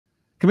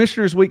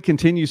Commissioners Week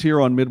continues here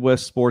on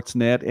Midwest Sports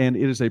Net, and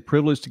it is a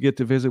privilege to get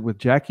to visit with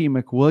Jacqie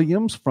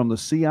McWilliams from the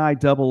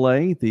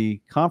CIAA,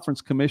 the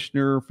conference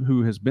commissioner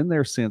who has been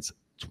there since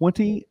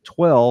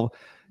 2012.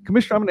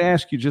 Commissioner, I'm going to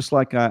ask you, just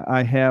like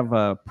I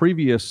have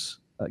previous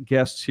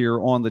guests here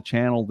on the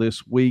channel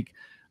this week,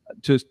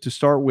 to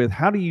start with,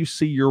 how do you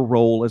see your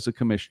role as a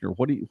commissioner?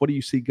 What do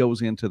you see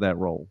goes into that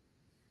role?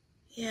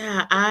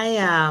 Yeah,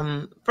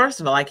 I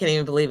first of all, I can't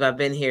even believe I've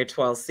been here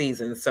 12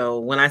 seasons. So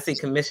when I see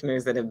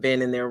commissioners that have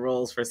been in their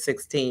roles for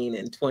 16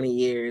 and 20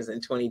 years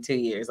and 22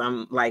 years,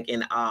 I'm like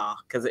in awe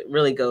because it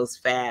really goes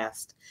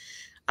fast.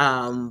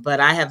 But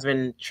I have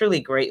been truly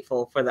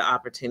grateful for the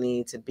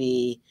opportunity to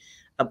be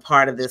a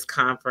part of this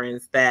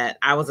conference that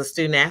I was a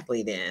student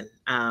athlete in,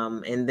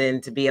 and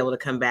then to be able to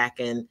come back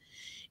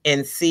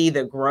and see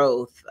the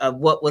growth of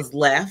what was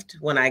left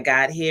when I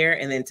got here,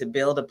 and then to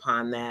build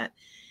upon that.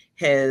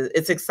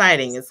 It's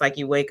exciting. It's like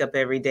you wake up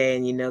every day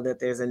and you know that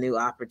there's a new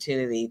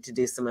opportunity to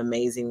do some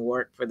amazing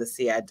work for the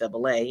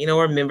CIAA. You know,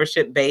 we're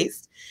membership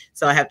based,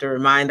 so I have to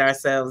remind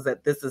ourselves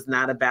that this is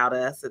not about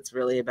us. It's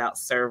really about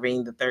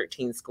serving the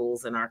 13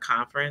 schools in our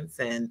conference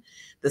and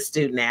the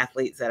student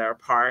athletes that are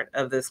part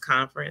of this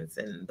conference,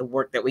 and the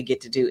work that we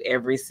get to do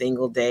every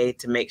single day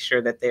to make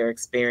sure that their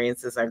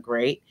experiences are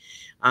great.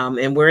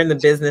 And we're in the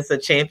business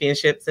of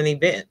championships and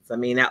events. I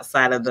mean,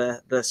 outside of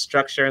the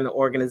structure and the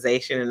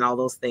organization and all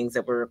those things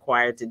that we're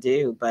required to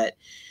do. But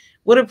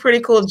what a pretty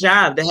cool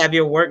job to have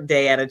your work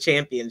day at a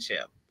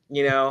championship.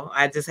 You know,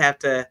 I just have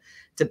to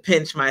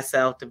pinch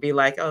myself to be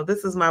like, oh,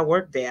 this is my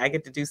work day. I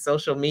get to do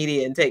social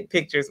media and take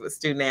pictures with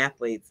student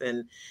athletes.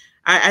 And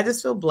I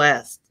just feel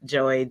blessed,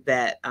 Joey,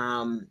 that,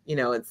 you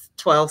know, it's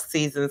 12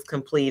 seasons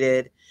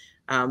completed.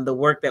 The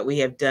work that we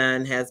have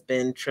done has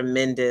been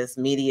tremendous.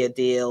 Media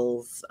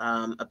deals,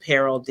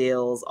 apparel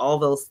deals, all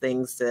those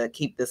things to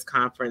keep this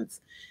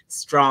conference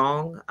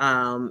strong,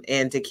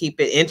 and to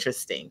keep it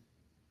interesting.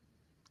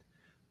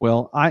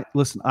 Well,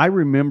 I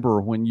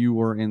remember when you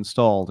were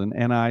installed,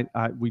 and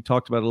we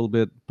talked about it a little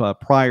bit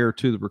prior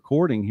to the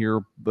recording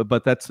here,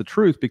 but that's the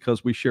truth,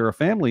 because we share a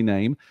family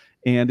name,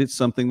 and it's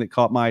something that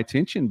caught my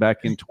attention back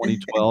in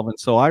 2012. And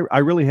so I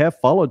really have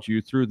followed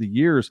you through the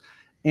years.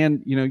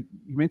 And, you know,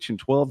 you mentioned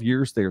 12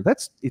 years there.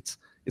 It's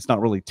not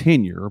really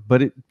tenure,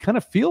 but it kind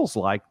of feels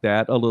like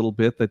that a little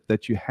bit,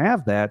 that you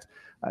have that.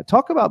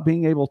 Talk about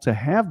being able to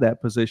have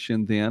that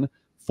position then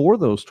for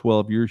those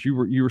 12 years.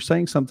 You were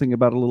saying something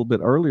about a little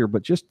bit earlier,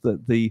 but just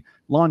the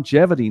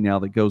longevity now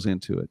that goes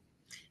into it.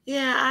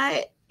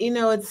 Yeah,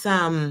 it's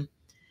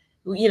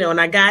when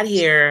I got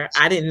here,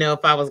 I didn't know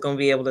if I was going to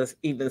be able to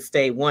even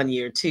stay 1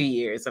 year, 2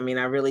 years. I mean,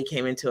 I really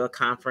came into a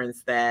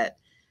conference that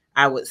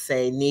I would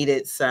say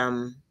needed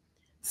some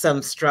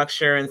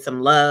structure and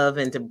some love,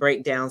 and to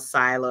break down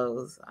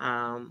silos.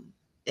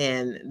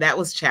 And that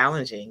was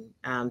challenging,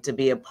 to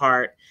be a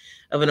part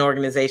of an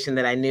organization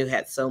that I knew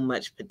had so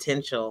much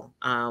potential.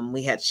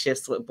 We had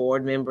shifts with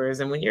board members.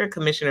 And when you're a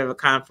commissioner of a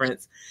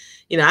conference,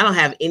 you know, I don't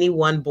have any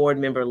one board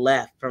member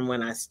left from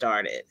when I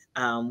started,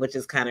 which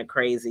is kind of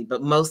crazy.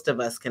 But most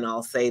of us can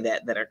all say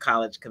that are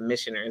college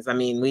commissioners. I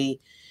mean, we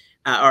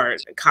are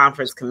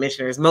conference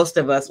commissioners. Most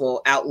of us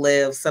will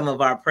outlive some of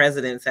our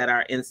presidents at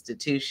our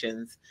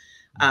institutions.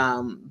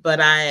 But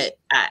I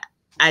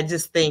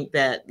just think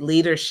that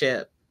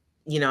leadership,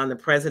 you know, on the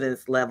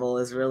president's level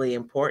is really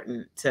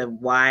important to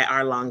why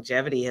our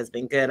longevity has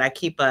been good. I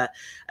keep a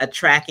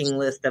tracking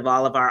list of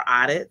all of our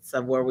audits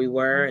of where we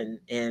were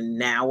and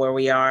now where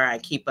we are. I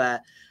keep a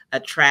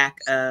track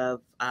of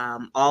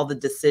all the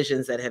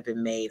decisions that have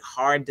been made,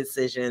 hard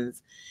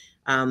decisions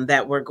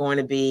that were going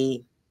to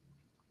be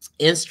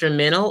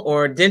instrumental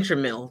or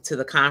detrimental to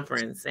the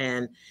conference.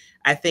 And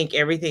I think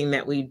everything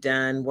that we've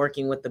done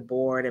working with the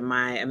board and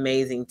my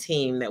amazing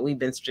team, that we've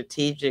been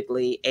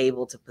strategically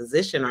able to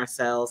position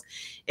ourselves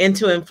and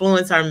to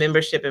influence our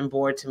membership and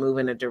board to move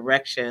in a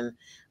direction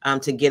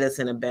to get us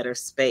in a better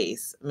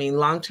space. I mean,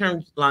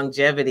 long-term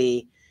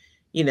longevity,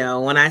 you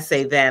know, when I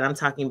say that, I'm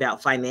talking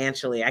about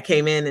financially. I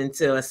came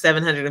into a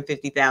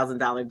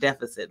 $750,000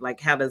 deficit.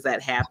 Like, how does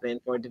that happen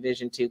for a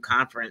Division II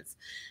conference?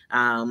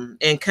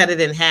 And cut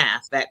it in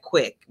half that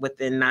quick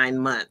within 9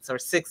 months or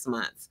 6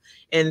 months.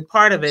 And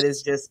part of it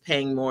is just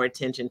paying more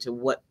attention to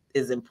what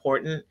is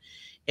important.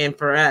 And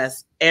for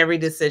us, every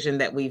decision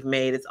that we've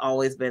made, it's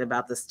always been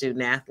about the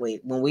student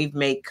athlete. When we've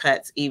made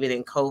cuts, even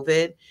in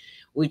COVID,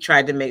 we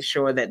tried to make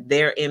sure that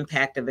their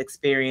impact of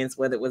experience,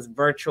 whether it was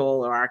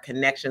virtual or our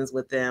connections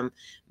with them,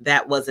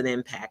 that wasn't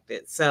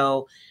impacted.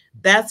 So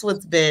that's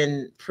what's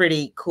been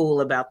pretty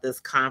cool about this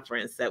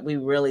conference, that we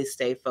really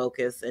stay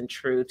focused and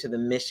true to the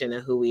mission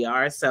of who we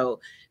are. So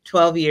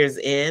 12 years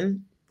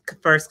in,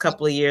 first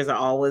couple of years are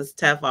always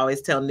tough. I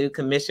always tell new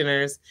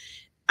commissioners,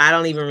 I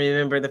don't even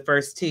remember the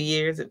first 2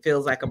 years. It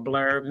feels like a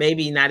blur,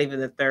 maybe not even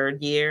the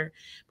third year.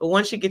 But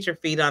once you get your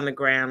feet on the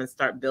ground and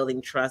start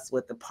building trust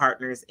with the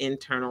partners,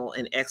 internal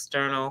and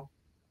external,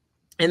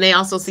 and they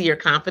also see your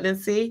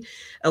competency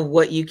of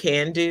what you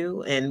can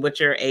do and what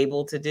you're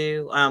able to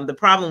do. The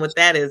problem with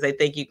that is they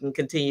think you can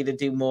continue to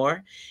do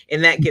more.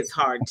 And that gets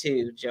hard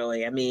too,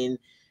 Joey. I mean,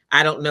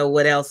 I don't know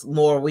what else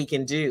more we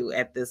can do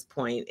at this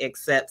point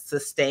except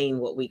sustain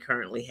what we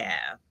currently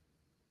have.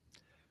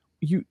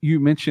 You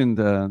mentioned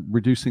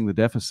reducing the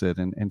deficit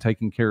and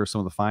taking care of some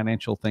of the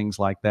financial things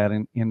like that.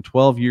 In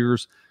 12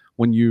 years,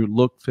 when you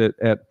looked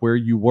at where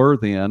you were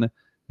then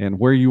and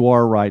where you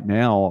are right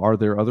now, are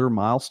there other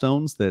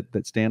milestones that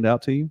stand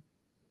out to you?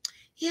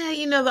 Yeah,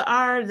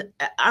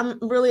 I'm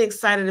really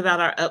excited about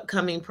our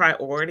upcoming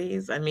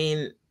priorities. I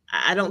mean,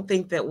 I don't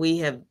think that we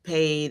have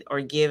paid or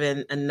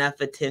given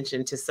enough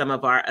attention to some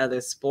of our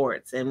other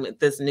sports. And with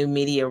this new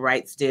media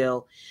rights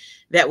deal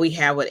that we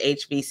have with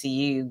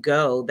HBCU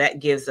Go, that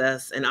gives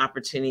us an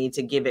opportunity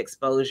to give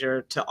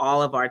exposure to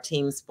all of our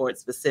team sports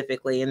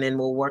specifically, and then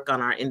we'll work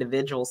on our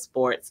individual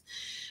sports,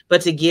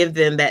 but to give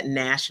them that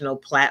national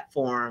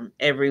platform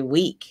every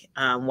week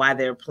while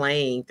they're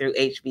playing through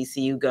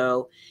HBCU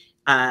Go.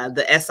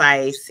 The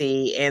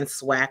SIAC and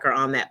SWAC are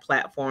on that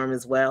platform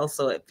as well.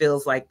 So it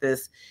feels like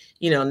this,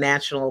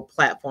 national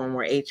platform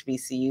where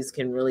HBCUs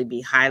can really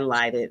be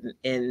highlighted.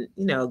 And,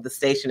 the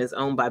station is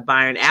owned by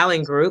Byron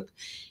Allen Group,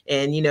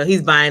 and,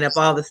 he's buying up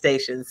all the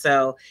stations.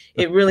 So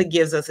it really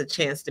gives us a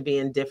chance to be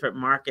in different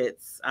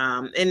markets.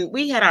 And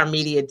we had our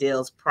media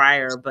deals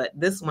prior, but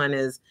this one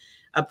is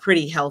a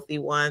pretty healthy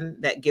one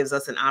that gives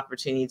us an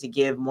opportunity to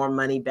give more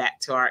money back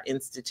to our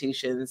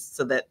institutions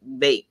so that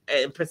they,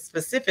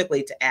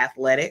 specifically to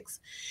athletics.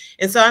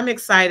 And so I'm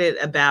excited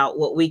about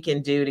what we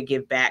can do to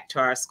give back to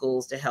our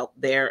schools to help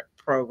their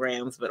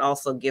programs, but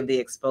also give the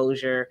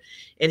exposure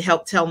and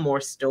help tell more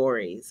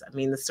stories. I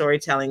mean, the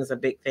storytelling is a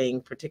big thing,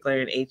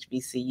 particularly in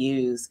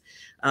HBCUs,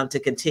 to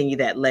continue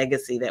that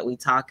legacy that we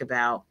talk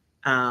about.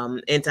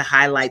 And to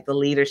highlight the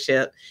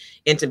leadership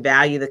and to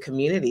value the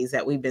communities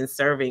that we've been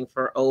serving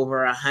for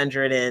over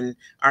 100, and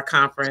our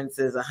conference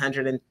is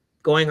 100 and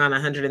going on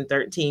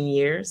 113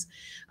 years.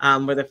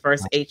 We're the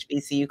first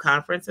HBCU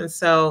conference. And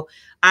so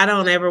I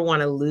don't ever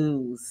want to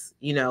lose,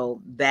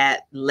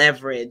 that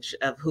leverage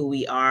of who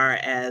we are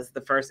as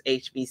the first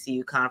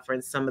HBCU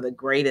conference, some of the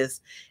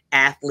greatest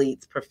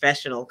athletes,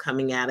 professional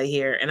coming out of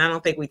here. And I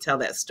don't think we tell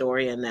that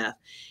story enough.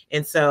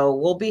 And so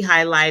we'll be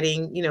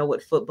highlighting,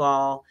 with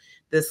football.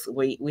 This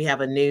week, we have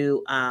a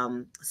new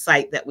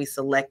site that we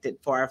selected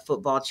for our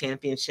football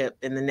championship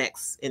in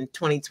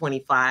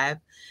 2025.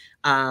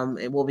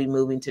 And we'll be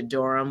moving to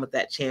Durham with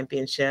that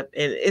championship.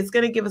 And it's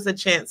going to give us a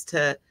chance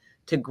to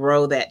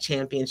grow that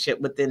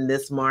championship within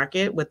this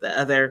market with the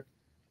other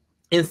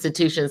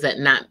institutions that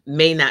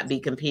may not be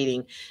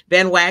competing.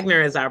 Van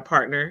Wagner is our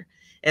partner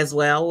as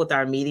well with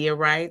our media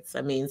rights.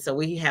 I mean, so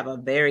we have a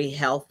very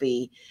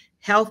healthy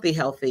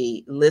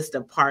list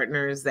of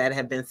partners that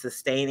have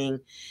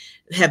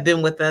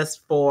been with us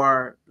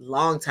for a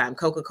long time.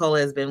 Coca-Cola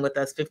has been with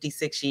us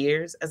 56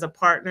 years as a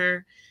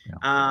partner.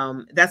 Yeah.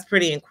 That's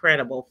pretty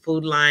incredible.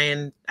 Food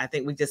Lion, I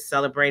think we just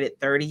celebrated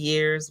 30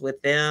 years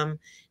with them.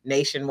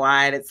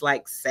 Nationwide, it's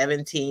like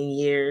 17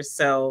 years.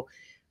 So,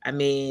 I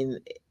mean,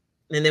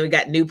 and then we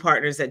got new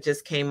partners that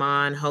just came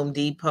on, Home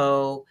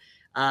Depot,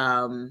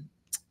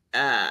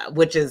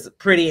 which is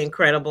pretty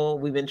incredible.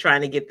 We've been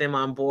trying to get them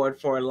on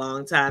board for a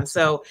long time.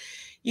 So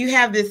you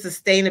have this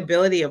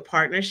sustainability of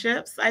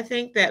partnerships, I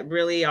think, that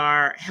really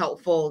are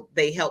helpful.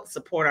 They help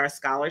support our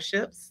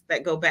scholarships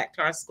that go back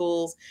to our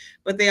schools,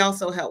 but they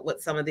also help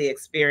with some of the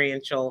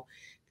experiential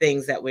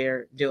things that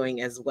we're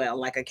doing as well,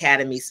 like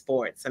Academy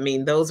Sports. I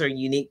mean, those are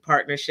unique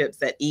partnerships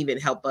that even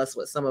help us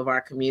with some of our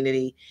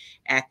community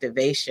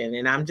activation.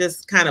 And I'm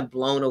just kind of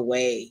blown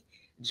away,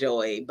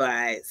 Joy,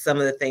 by some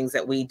of the things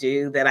that we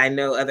do that I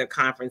know other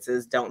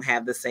conferences don't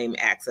have the same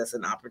access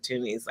and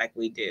opportunities like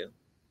we do.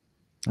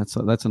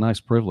 That's a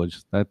nice privilege.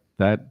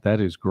 That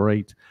is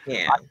great.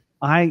 Yeah.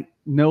 I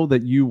know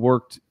that you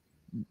worked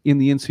in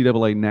the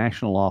NCAA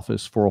national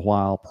office for a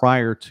while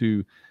prior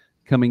to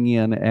coming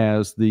in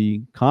as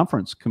the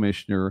conference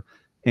commissioner.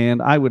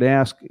 And I would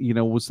ask,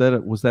 was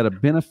that a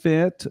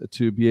benefit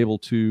to be able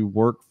to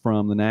work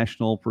from the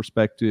national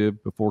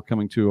perspective before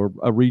coming to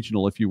a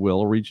regional, if you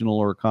will, a regional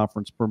or a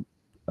conference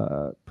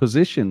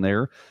position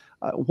there?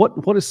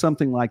 What does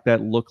something like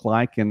that look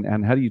like,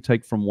 and how do you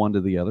take from one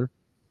to the other?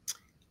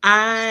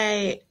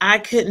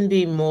 I couldn't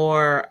be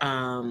more.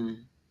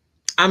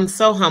 I'm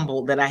so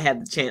humbled that I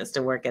had the chance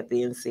to work at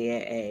the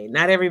NCAA.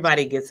 Not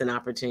everybody gets an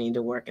opportunity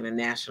to work in a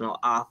national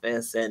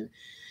office, and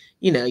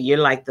you're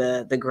like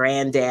the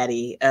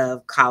granddaddy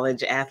of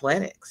college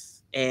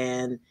athletics.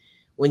 And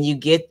when you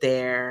get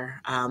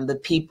there, the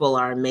people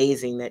are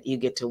amazing that you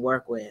get to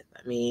work with.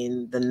 I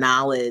mean, the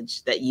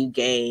knowledge that you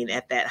gain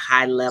at that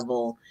high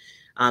level.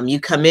 You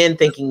come in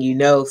thinking you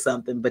know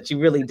something, but you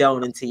really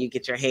don't until you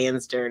get your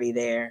hands dirty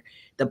there.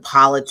 The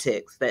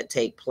politics that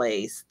take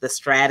place, the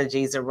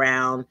strategies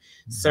around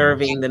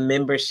serving the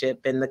membership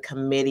and the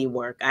committee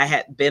work. I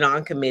had been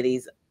on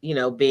committees,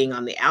 being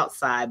on the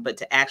outside, but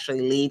to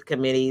actually lead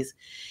committees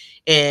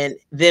and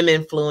them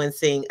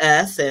influencing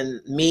us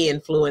and me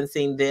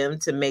influencing them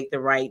to make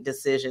the right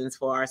decisions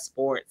for our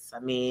sports. I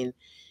mean,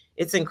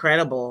 it's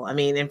incredible. I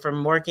mean, and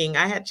from working,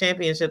 I had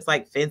championships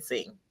like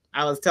fencing.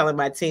 I was telling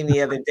my team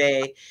the other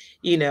day,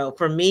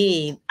 for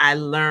me, I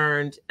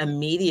learned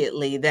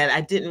immediately that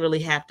I didn't really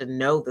have to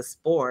know the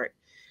sport,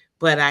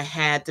 but I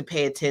had to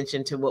pay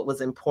attention to what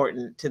was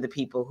important to the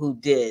people who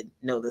did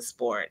know the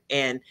sport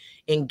and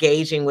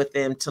engaging with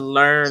them to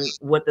learn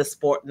what the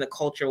sport and the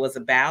culture was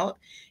about,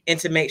 and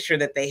to make sure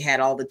that they had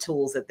all the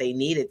tools that they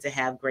needed to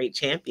have great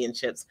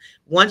championships.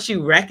 Once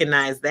you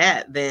recognize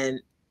that, then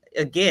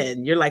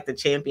again, you're like the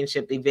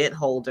championship event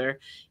holder.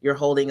 You're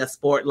holding a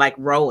sport like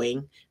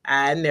rowing.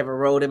 I never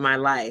rowed in my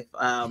life,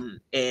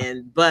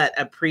 but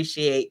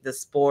appreciate the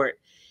sport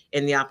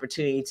and the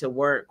opportunity to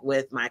work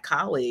with my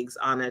colleagues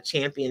on a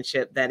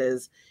championship that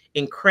is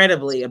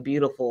incredibly a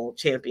beautiful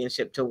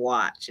championship to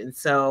watch. And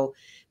so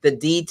the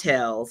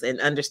details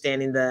and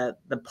understanding the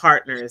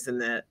partners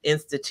and the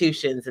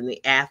institutions and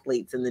the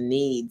athletes and the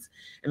needs,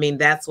 I mean,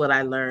 that's what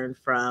I learned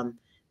from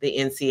the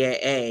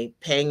NCAA,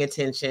 paying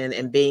attention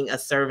and being a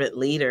servant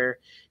leader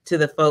to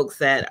the folks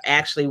that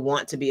actually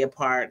want to be a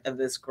part of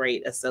this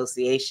great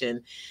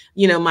association.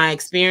 My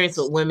experience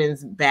with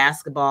women's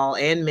basketball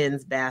and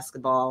men's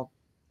basketball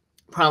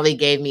probably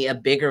gave me a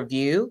bigger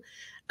view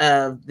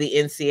of the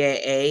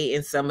NCAA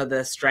and some of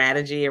the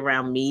strategy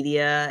around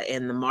media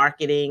and the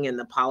marketing and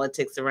the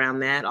politics around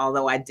that.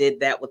 Although I did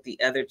that with the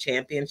other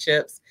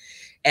championships,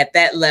 at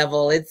that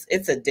level, it's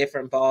a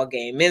different ball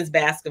game. Men's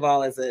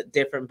basketball is a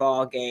different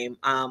ball game.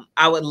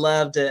 I would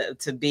love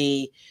to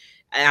be.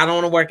 I don't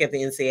want to work at the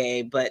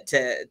NCAA, but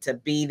to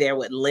be there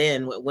with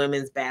Lynn with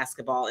women's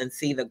basketball and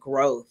see the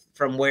growth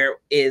from where it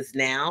is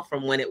now,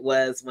 from when it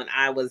was when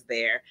I was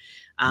there,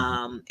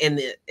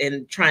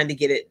 and trying to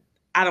get it,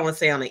 I don't want to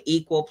say on an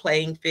equal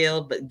playing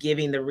field, but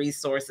giving the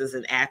resources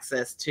and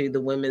access to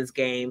the women's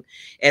game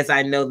as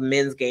I know the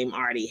men's game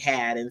already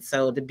had. And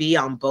so to be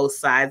on both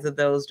sides of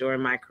those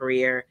during my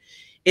career,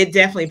 it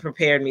definitely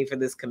prepared me for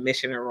this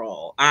commissioner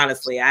role.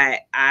 Honestly, I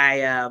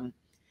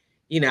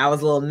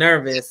was a little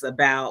nervous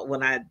about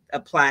when I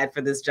applied for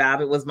this job.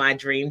 It was my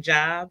dream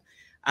job.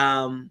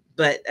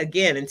 But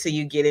again, until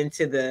you get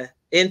into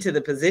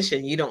the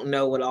position, you don't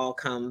know what all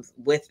comes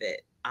with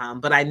it.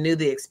 But I knew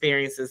the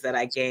experiences that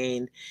I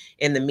gained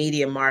in the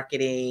media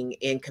marketing,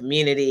 in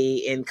community,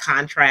 in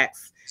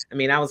contracts. I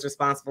mean, I was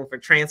responsible for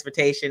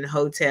transportation,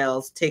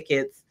 hotels,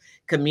 tickets,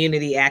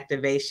 community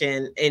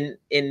activation in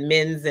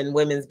men's and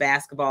women's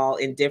basketball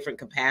in different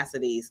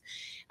capacities.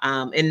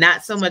 And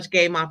not so much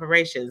game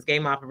operations.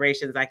 Game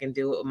operations, I can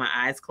do it with my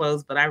eyes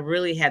closed, but I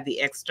really had the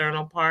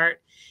external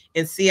part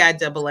in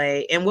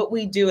CIAA. And what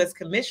we do as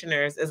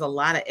commissioners is a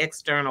lot of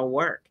external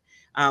work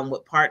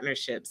with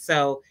partnerships.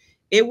 So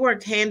it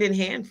worked hand in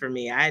hand for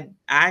me.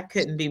 I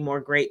couldn't be more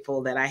grateful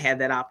that I had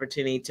that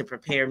opportunity to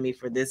prepare me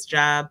for this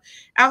job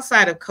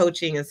outside of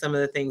coaching and some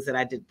of the things that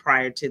I did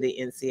prior to the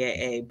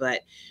NCAA.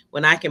 But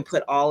when I can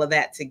put all of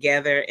that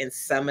together and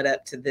sum it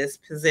up to this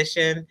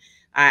position,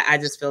 I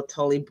just feel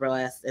totally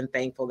blessed and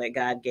thankful that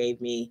God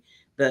gave me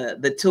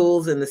the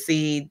tools and the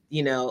seeds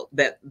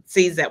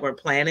that were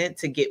planted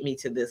to get me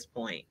to this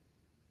point.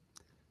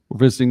 We're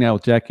visiting now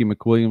with Jacqie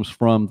McWilliams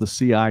from the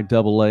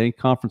CIAA.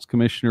 Conference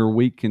Commissioner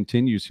Week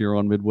continues here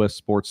on Midwest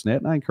Sports Net,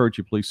 and I encourage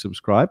you, please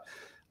subscribe.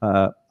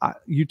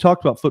 You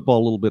talked about football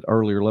a little bit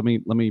earlier. Let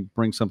me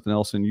bring something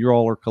else in. You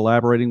all are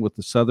collaborating with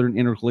the Southern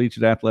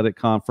Intercollegiate Athletic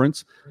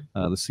Conference,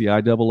 the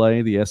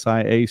CIAA, the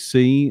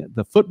SIAC.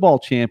 The football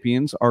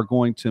champions are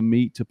going to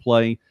meet to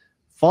play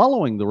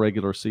following the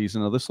regular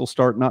season. Now, this will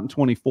start not in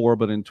 24,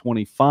 but in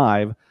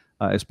 25.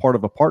 As part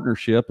of a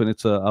partnership, and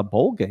it's a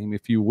bowl game,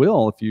 if you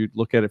will, if you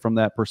look at it from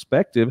that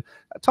perspective.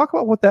 Talk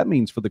about what that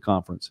means for the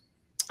conference.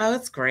 Oh,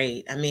 it's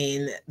great. I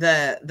mean,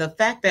 the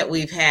fact that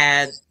we've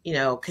had,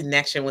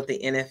 connection with the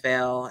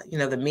NFL,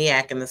 the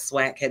MEAC and the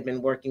SWAC had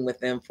been working with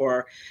them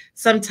for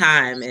some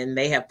time, and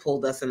they have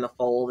pulled us in the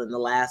fold in the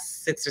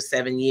last 6 or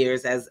 7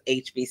 years as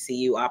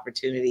HBCU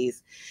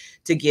opportunities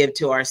to give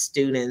to our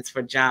students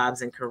for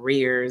jobs and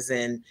careers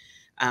and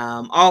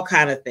all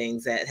kind of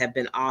things that have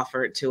been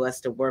offered to us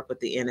to work with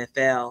the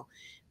NFL.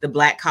 The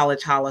Black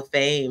College Hall of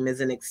Fame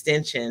is an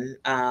extension,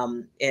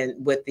 and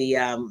with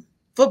the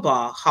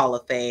Football Hall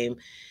of Fame,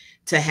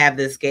 to have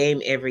this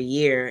game every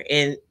year.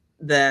 And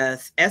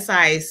the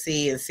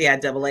SIAC and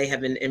CIAA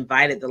have been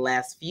invited the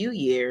last few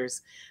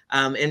years,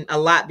 and a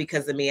lot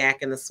because the MEAC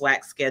and the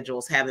SWAC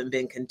schedules haven't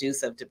been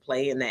conducive to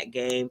play in that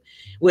game,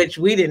 which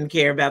we didn't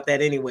care about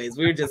that anyways.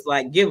 We were just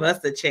like, give us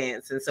the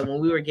chance. And so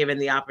when we were given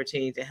the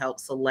opportunity to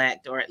help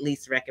select or at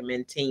least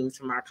recommend teams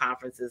from our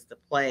conferences to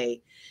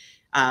play,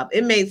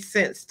 it made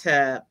sense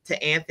to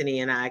Anthony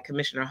and I,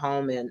 Commissioner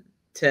Holman,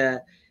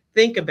 to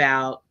think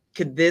about,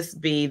 could this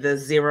be the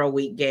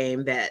 0-week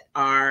game that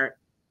our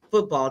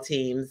football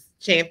teams,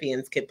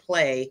 champions, could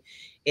play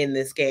in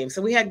this game?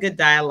 So we had good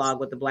dialogue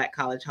with the Black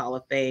College Hall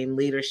of Fame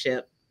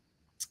leadership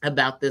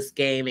about this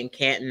game in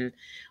Canton,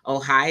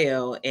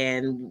 Ohio.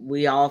 And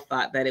we all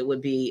thought that it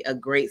would be a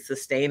great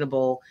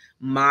sustainable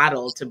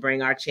model to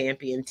bring our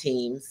champion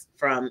teams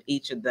from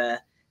each of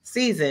the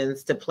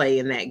seasons to play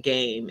in that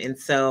game. And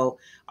so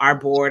our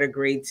board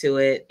agreed to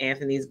it.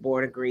 Anthony's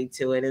board agreed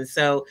to it. And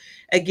so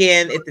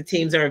again, if the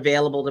teams are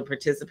available to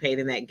participate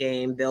in that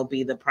game, they'll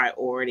be the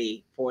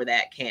priority for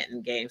that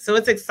Canton game. So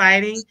it's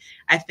exciting.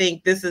 I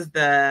think this is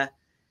the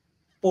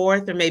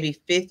fourth or maybe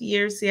fifth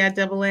year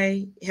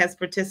CIAA has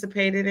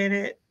participated in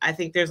it. I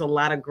think there's a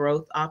lot of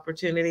growth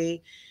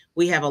opportunity.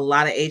 We have a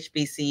lot of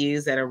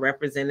HBCUs that are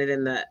represented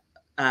in the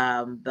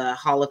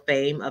Hall of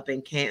Fame up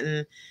in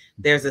Canton.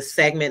 There's a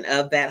segment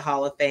of that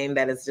Hall of Fame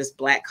that is just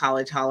Black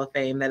College Hall of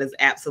Fame that is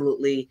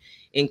absolutely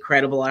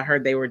incredible. I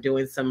heard they were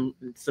doing some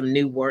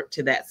new work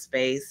to that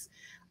space.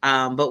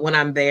 But when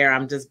I'm there,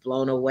 I'm just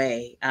blown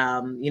away.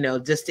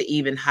 Just to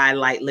even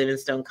highlight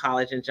Livingstone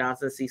College and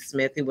Johnson C.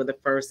 Smith, who were the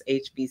first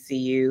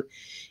HBCU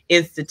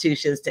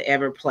institutions to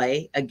ever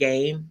play a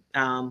game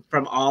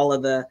from all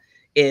of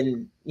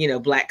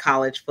Black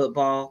college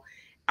football.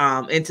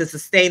 And to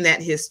sustain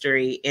that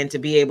history and to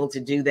be able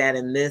to do that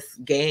in this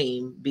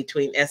game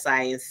between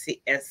SI and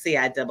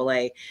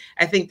CIAA,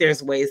 I think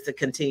there's ways to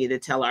continue to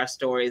tell our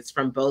stories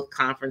from both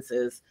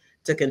conferences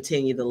to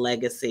continue the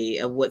legacy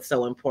of what's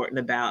so important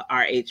about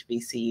our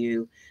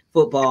HBCU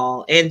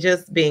football and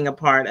just being a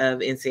part of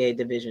NCAA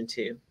Division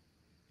II.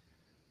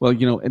 Well,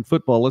 in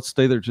football, let's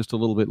stay there just a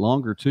little bit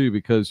longer too,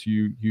 because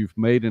you've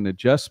made an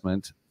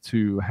adjustment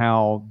to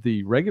how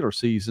the regular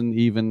season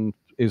even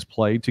is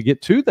played to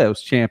get to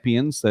those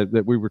champions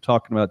that we were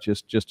talking about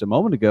just a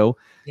moment ago.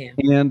 Yeah.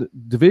 And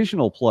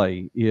divisional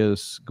play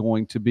is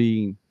going to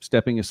be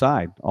stepping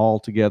aside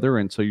altogether.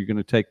 And so you're going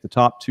to take the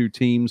top two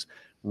teams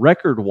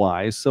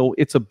record-wise. So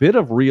it's a bit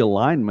of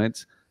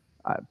realignment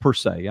per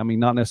se. I mean,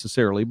 not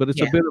necessarily, but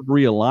it's a bit of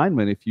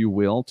realignment, if you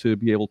will, to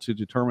be able to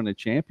determine a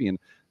champion.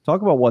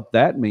 Talk about what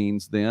that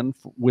means then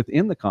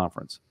within the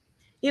conference.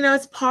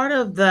 It's part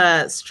of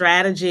the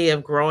strategy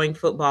of growing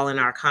football in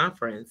our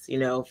conference,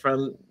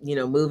 from,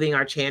 moving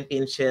our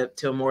championship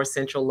to a more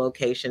central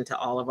location to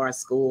all of our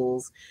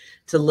schools,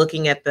 to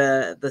looking at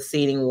the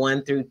seeding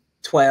 1 through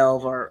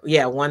 12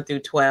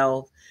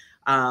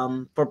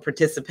 for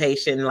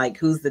participation, like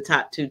who's the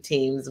top two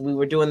teams. We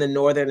were doing the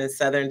Northern and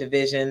Southern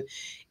Division.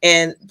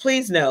 And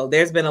please know,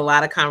 there's been a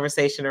lot of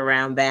conversation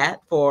around that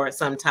for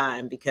some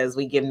time because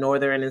we give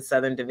Northern and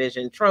Southern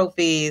Division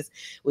trophies.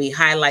 We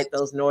highlight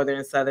those Northern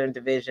and Southern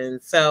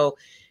divisions. So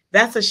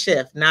that's a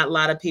shift. Not a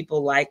lot of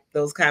people like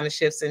those kind of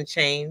shifts and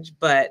change.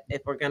 But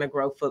if we're going to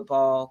grow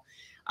football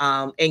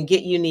and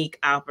get unique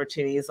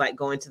opportunities like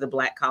going to the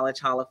Black College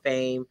Hall of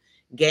Fame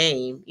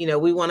game,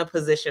 we want to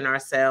position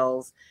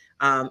ourselves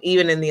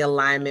even in the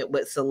alignment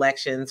with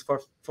selections for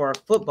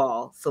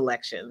football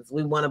selections.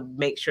 We want to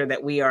make sure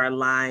that we are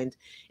aligned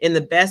in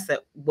the best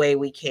way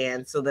we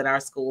can so that our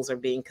schools are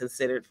being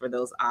considered for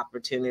those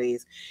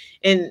opportunities.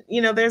 And,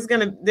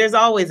 there's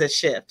always a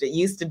shift. It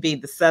used to be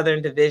the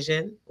Southern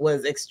Division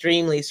was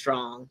extremely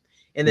strong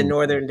and the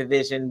Northern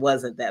Division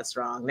wasn't that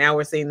strong. Now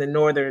we're seeing the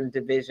Northern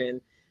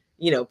Division,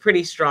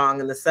 pretty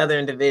strong, and the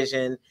Southern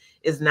Division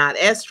is not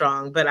as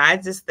strong. But I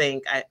just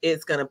think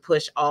it's going to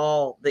push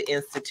all the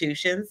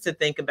institutions to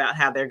think about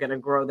how they're going to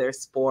grow their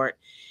sport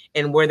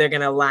and where they're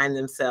going to align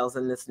themselves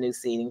in this new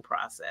seeding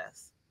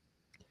process.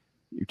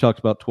 You talked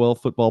about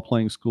 12 football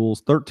playing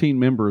schools, 13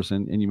 members,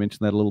 and you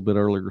mentioned that a little bit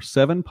earlier,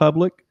 7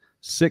 public,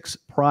 6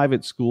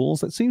 private schools.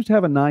 That seems to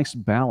have a nice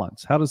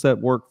balance. How does that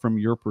work from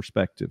your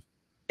perspective?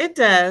 It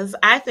does.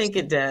 I think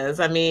it does.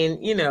 I mean,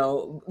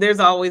 there's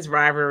always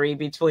rivalry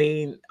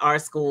between our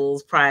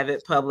schools,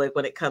 private, public,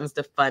 when it comes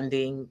to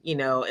funding,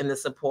 and the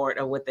support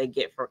of what they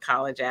get for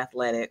college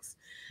athletics.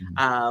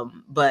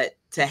 But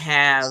to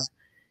have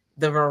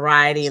the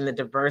variety and the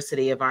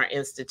diversity of our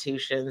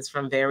institutions,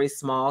 from very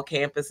small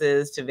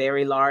campuses to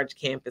very large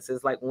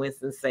campuses like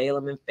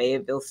Winston-Salem and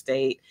Fayetteville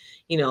State,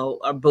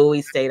 or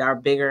Bowie State, our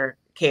bigger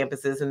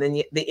campuses, and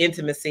then the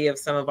intimacy of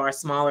some of our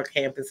smaller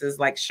campuses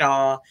like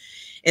Shaw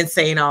and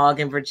St. Aug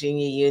and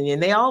Virginia Union,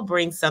 they all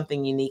bring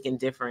something unique and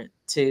different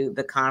to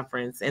the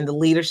conference. And the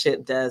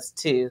leadership does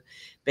too,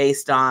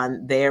 based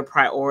on their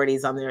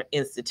priorities on their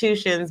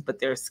institutions, but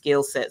their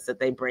skill sets that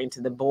they bring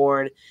to the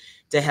board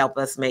to help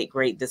us make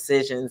great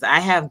decisions. I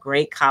have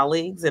great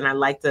colleagues, and I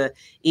like to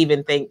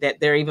even think that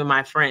they're even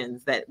my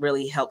friends that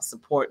really help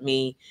support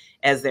me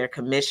as their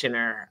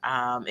commissioner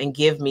and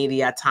give me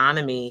the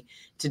autonomy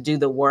to do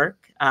the work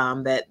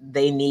that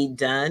they need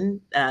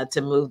done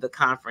to move the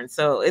conference.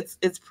 So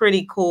it's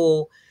pretty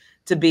cool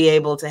to be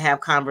able to have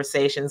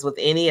conversations with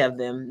any of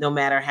them, no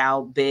matter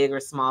how big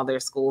or small their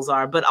schools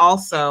are. But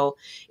also,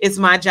 it's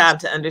my job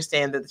to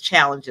understand the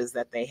challenges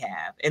that they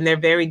have. And they're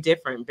very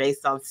different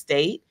based on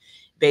state,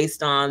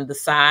 based on the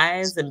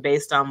size, and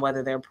based on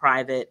whether they're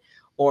private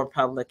or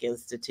public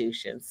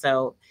institutions.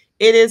 So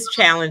it is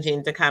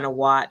challenging to kind of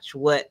watch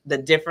what the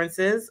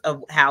differences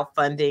of how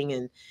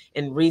funding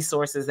and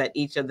resources that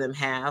each of them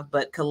have.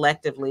 But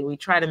collectively, we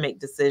try to make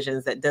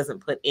decisions that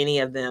doesn't put any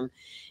of them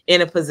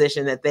in a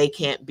position that they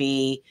can't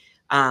be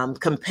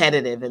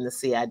competitive in the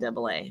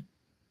CIAA.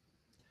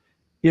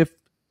 If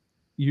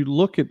you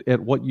look at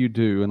what you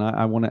do, and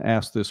I want to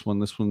ask this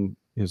one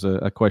is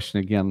a question,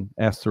 again,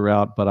 asked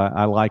throughout, but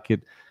I like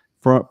it.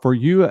 For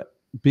you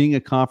being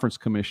a conference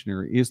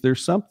commissioner, is there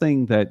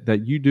something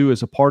that you do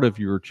as a part of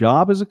your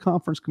job as a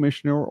conference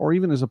commissioner, or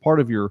even as a part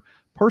of your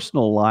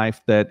personal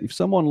life, that if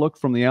someone looked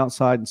from the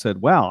outside and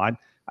said, wow,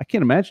 I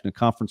can't imagine a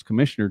conference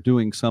commissioner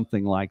doing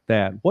something like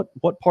that,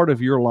 what part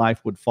of your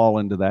life would fall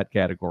into that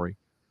category?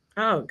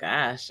 Oh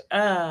gosh.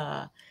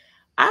 I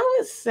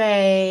would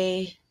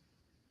say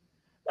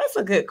that's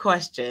a good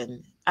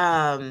question.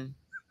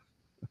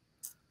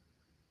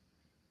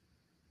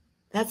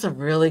 That's a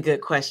really good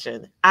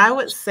question. I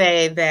would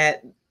say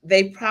that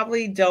they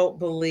probably don't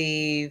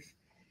believe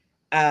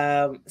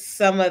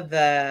some of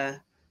the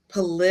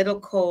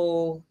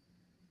political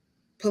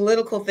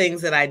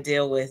things that I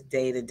deal with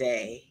day to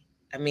day.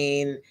 I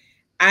mean,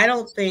 I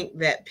don't think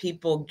that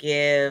people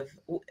give.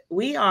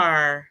 We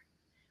are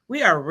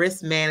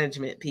risk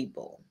management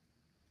people.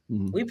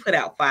 Mhm. We put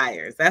out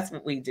fires. That's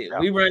what we do. Yeah.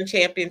 We run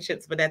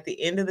championships, but at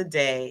the end of the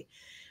day,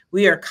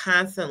 we are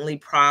constantly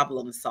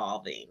problem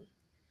solving,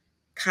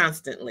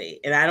 constantly.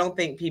 And I don't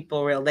think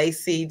people they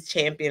see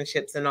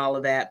championships and all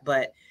of that,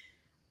 but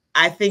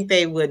I think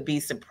they would be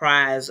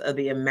surprised of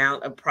the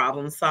amount of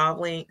problem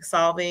solving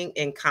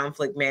and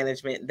conflict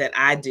management that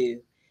I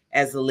do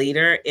as a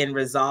leader in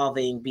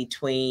resolving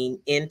between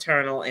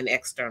internal and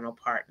external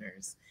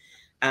partners.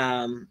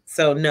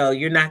 So no,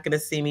 you're not going to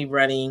see me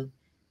running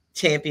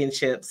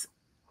championships.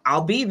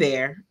 I'll be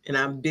there, and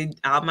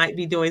I might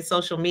be doing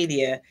social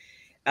media,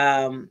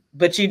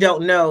 but you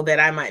don't know that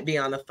I might be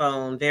on the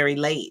phone very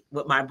late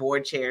with my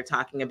board chair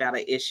talking about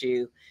an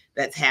issue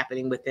that's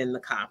happening within the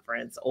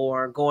conference,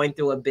 or going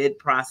through a bid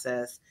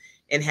process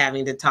and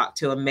having to talk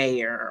to a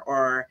mayor,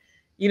 or,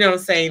 you know what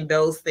I'm saying?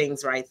 Those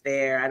things right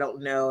there. I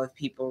don't know if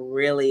people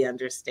really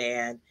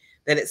understand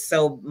that it's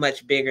so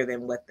much bigger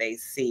than what they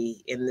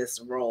see in this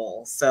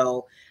role.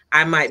 So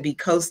I might be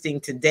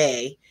coasting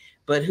today,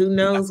 but who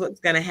knows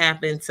what's going to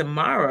happen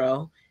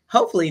tomorrow?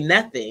 Hopefully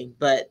nothing,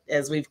 but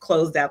as we've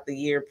closed out the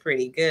year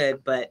pretty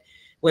good. But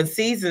when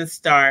season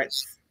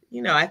starts,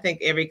 I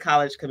think every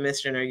college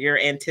commissioner, you're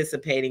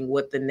anticipating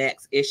what the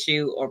next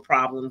issue or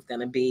problem is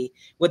going to be,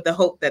 with the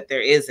hope that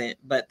there isn't,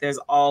 but there's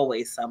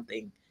always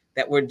something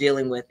that we're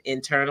dealing with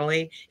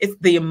internally. It's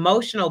the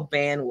emotional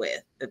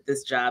bandwidth that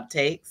this job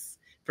takes,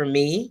 for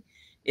me,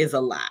 is a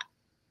lot.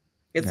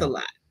 It's a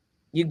lot.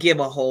 You give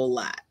a whole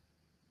lot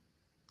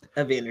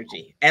of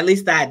energy. At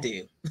least I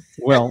do.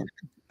 Well,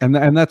 and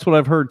that's what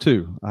I've heard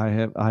too. I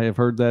have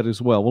heard that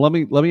as well. Well,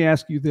 let me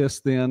ask you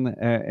this then: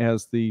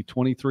 as the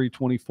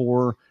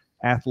 23-24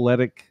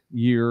 athletic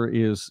year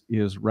is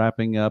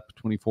wrapping up,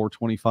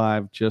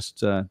 24-25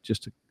 just a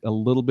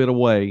little bit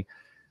away.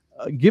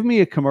 Give me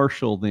a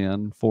commercial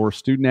then for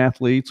student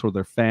athletes or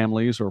their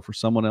families, or for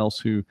someone else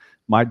who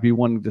might be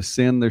wanting to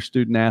send their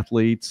student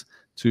athletes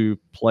to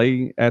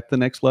play at the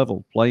next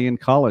level, play in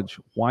college.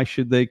 Why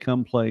should they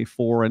come play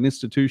for an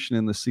institution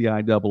in the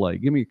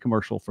CIAA? Give me a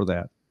commercial for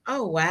that.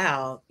 Oh,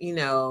 wow.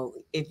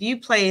 If you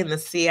play in the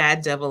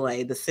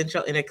CIAA, the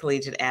Central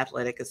Intercollegiate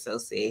Athletic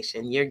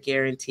Association, you're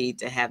guaranteed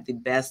to have the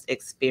best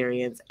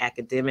experience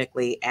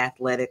academically,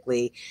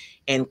 athletically,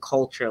 and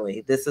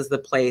culturally. This is the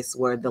place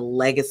where the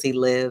legacy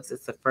lives.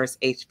 It's the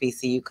first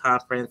HBCU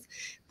conference.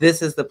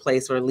 This is the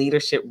place where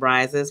leadership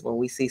rises, where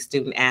we see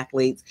student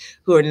athletes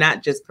who are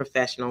not just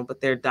professional,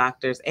 but they're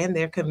doctors and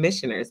they're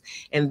commissioners.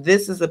 And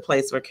this is the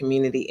place where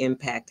community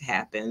impact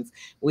happens.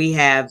 We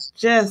have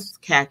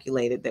just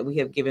calculated that we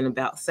have given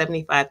about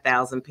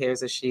 75,000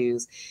 pairs of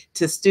shoes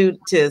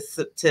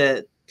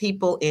to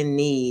people in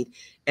need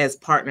as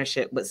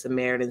partnership with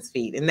Samaritan's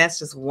Feet. And that's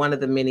just one of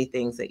the many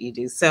things that you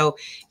do. So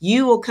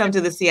you will come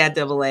to the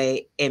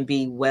CIAA and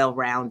be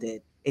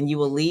well-rounded, and you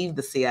will leave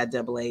the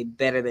CIAA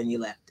better than you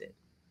left it.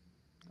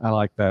 I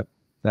like that.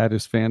 That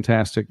is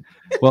fantastic.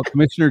 Well,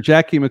 Commissioner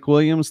Jacqie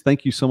McWilliams,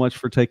 thank you so much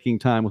for taking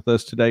time with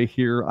us today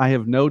here. I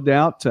have no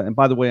doubt, and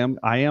by the way,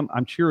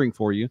 I'm cheering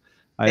for you.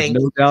 I have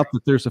no doubt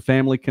that there's a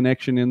family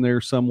connection in there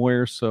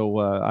somewhere. So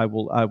I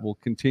will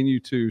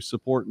continue to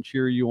support and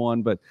cheer you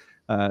on. But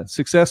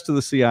success to the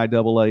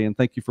CIAA, and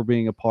thank you for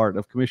being a part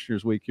of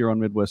Commissioners Week here on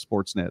Midwest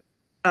Sportsnet.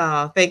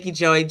 Oh, thank you,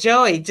 Joey.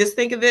 Joey, just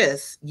think of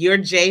this: you're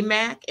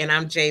J-Mac, and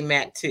I'm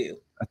J-Mac too.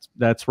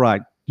 That's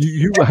right.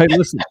 Hey,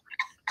 listen.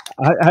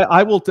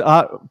 I will.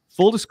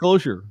 Full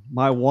disclosure: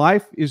 my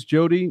wife is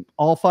Jody.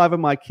 All 5 of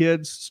my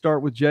kids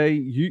start with J.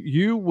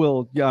 You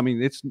will. Yeah, I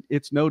mean,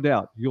 it's no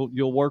doubt.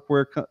 You'll work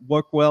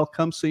well.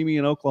 Come see me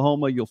in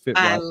Oklahoma. You'll fit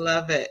right. I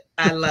love it.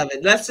 I love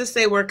it. Let's just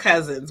say we're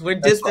cousins. We're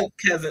distant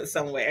cousins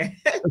somewhere.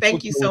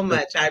 Thank you so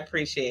much. I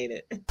appreciate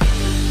it.